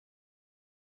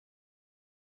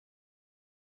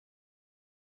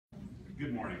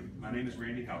Good morning. My name is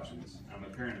Randy Houchins. I'm a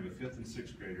parent of a 5th and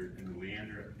 6th grader in the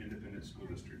Leander Independent School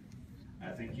District. I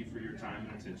thank you for your time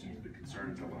and attention to the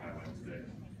concerns I will highlight today.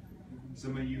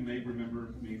 Some of you may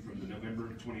remember me from the November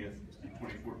 20th,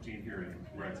 2014 hearing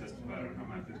where I testified on how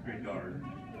my 5th grade daughter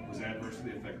was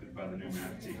adversely affected by the new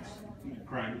math TEKS,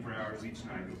 crying for hours each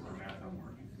night over her math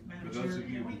homework. Madam For those Chair, of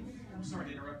you, I'm sorry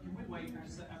to interrupt. Can we wait?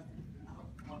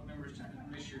 I want members to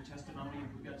miss your testimony.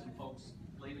 We've got some folks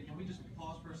leaving. Can we just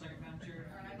pause for a second, Madam Chair?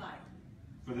 I'd like.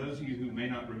 For those of you who may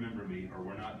not remember me or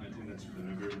were not in attendance for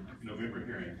the November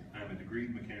hearing, I am a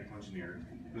degreed mechanical engineer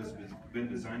who has been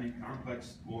designing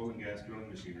complex oil and gas drilling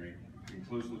machinery and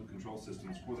closed-loop control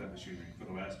systems for that machinery for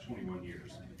the last 21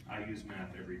 years. I use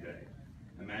math every day.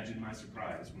 Imagine my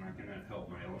surprise when I cannot help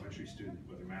my elementary student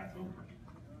with her math homework.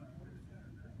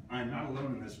 I am not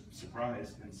alone in this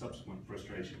surprise and subsequent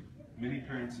frustration. Many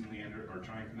parents in Leander are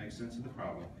trying to make sense of the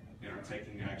problem and are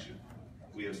taking action.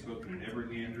 We have spoken at every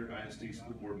Leander ISD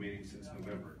school board meeting since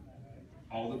November.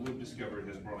 All that we've discovered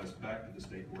has brought us back to the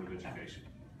State Board of Education.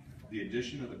 The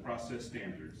addition of the process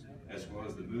standards, as well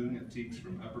as the moving of TEKS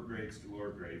from upper grades to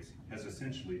lower grades, has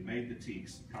essentially made the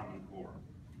TEKS Common Core.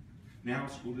 Now,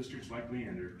 school districts like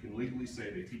Leander can legally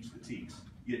say they teach the TEKS,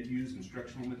 yet use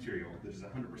instructional material that is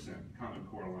 100% Common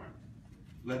Core aligned.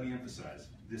 Let me emphasize,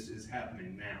 this is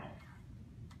happening now.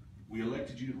 We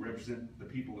elected you to represent the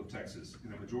people of Texas,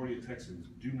 and the majority of Texans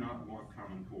do not want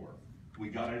Common Core. We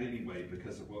got it anyway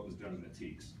because of what was done in the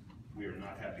TEKS. We are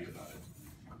not happy about it.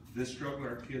 This struggle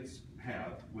our kids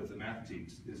have with the math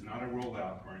TEKS is not a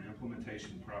rollout or an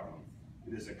implementation problem.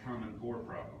 It is a Common Core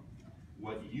problem.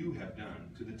 What you have done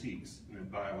to the TEKS, and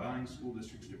by allowing school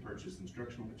districts to purchase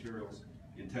instructional materials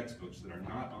and textbooks that are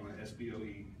not on the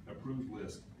SBOE approved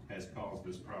list, has caused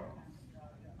this problem.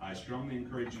 I strongly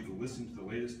encourage you to listen to the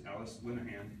latest Alice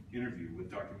Linehan interview with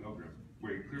Dr. Milgram,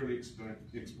 where he clearly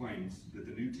explains that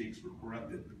the new TEKS were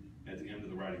corrupted at the end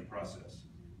of the writing process.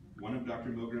 One of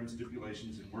Dr. Milgram's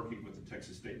stipulations in working with the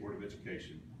Texas State Board of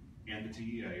Education and the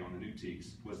TEA on the new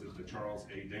TEKS was that the Charles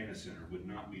A. Dana Center would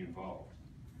not be involved.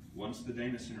 Once the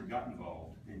Dana Center got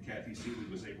involved and Kathy Seeley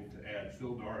was able to add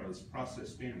Phil Darrow's process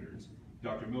standards,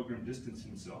 Dr. Milgram distanced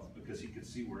himself because he could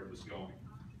see where it was going.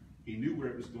 He knew where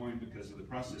it was going because of the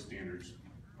process standards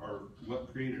are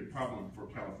what created a problem for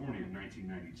California in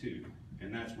 1992,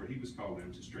 and that's where he was called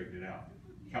in to straighten it out.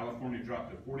 California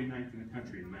dropped to 49th in the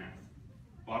country in math.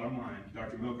 Bottom line,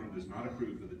 Dr. Milgram does not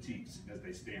approve of the TEKS as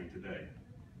they stand today.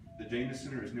 The Dana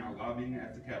Center is now lobbying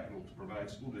at the Capitol to provide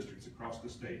school districts across the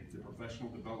state the professional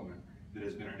development that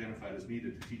has been identified as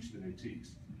needed to teach the new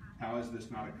TEKS. How is this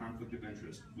not a conflict of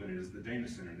interest when it is the Dana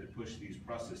Center that pushed these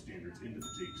process standards into the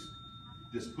TEKS?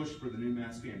 This push for the new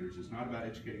math standards is not about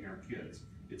educating our kids,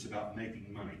 it's about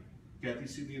making money. Kathy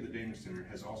Seeley of the Dana Center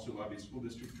has also lobbied school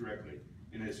districts directly,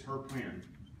 and it is her plan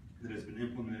that has been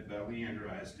implemented by Leander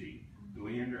ISD. The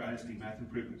Leander ISD Math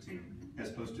Improvement Team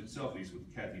has posted selfies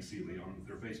with Kathy Seeley on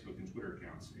their Facebook and Twitter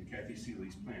accounts, and Kathy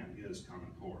Seeley's plan is Common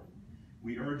Core.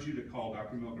 We urge you to call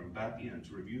Dr. Milgram back in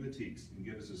to review the TEKS and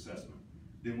give his assessment.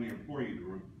 Then we implore you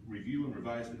to review and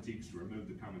revise the TEKS to remove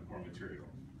the Common Core material.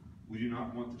 We do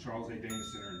not want the Charles A. Dana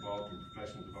Center involved in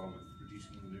professional development for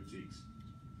teaching the new TEKS.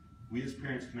 We as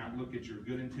parents cannot look at your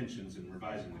good intentions in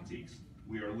revising the TEKS.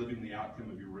 We are living the outcome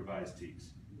of your revised TEKS.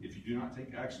 If you do not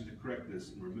take action to correct this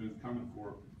and remove Common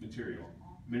Core material,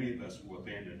 many of us will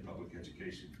abandon public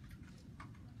education.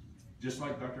 Just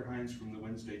like Dr. Hines from the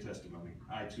Wednesday testimony,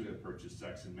 I too have purchased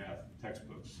Saxon Math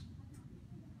textbooks.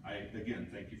 I, again,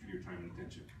 thank you for your time and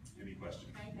attention. Any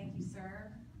questions? Okay, thank you,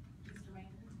 sir. Mr. Maynard?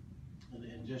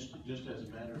 And just as a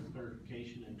matter of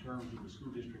clarification, in terms of the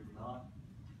school district not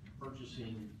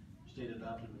purchasing state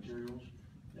adopted materials,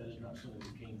 that is not something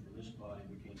that came from this body,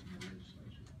 but came from the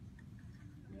legislature.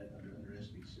 That under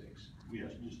SB 6. Yeah,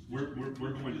 we're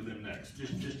going to them next.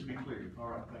 Just to be clear. All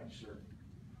right, thank you, sir.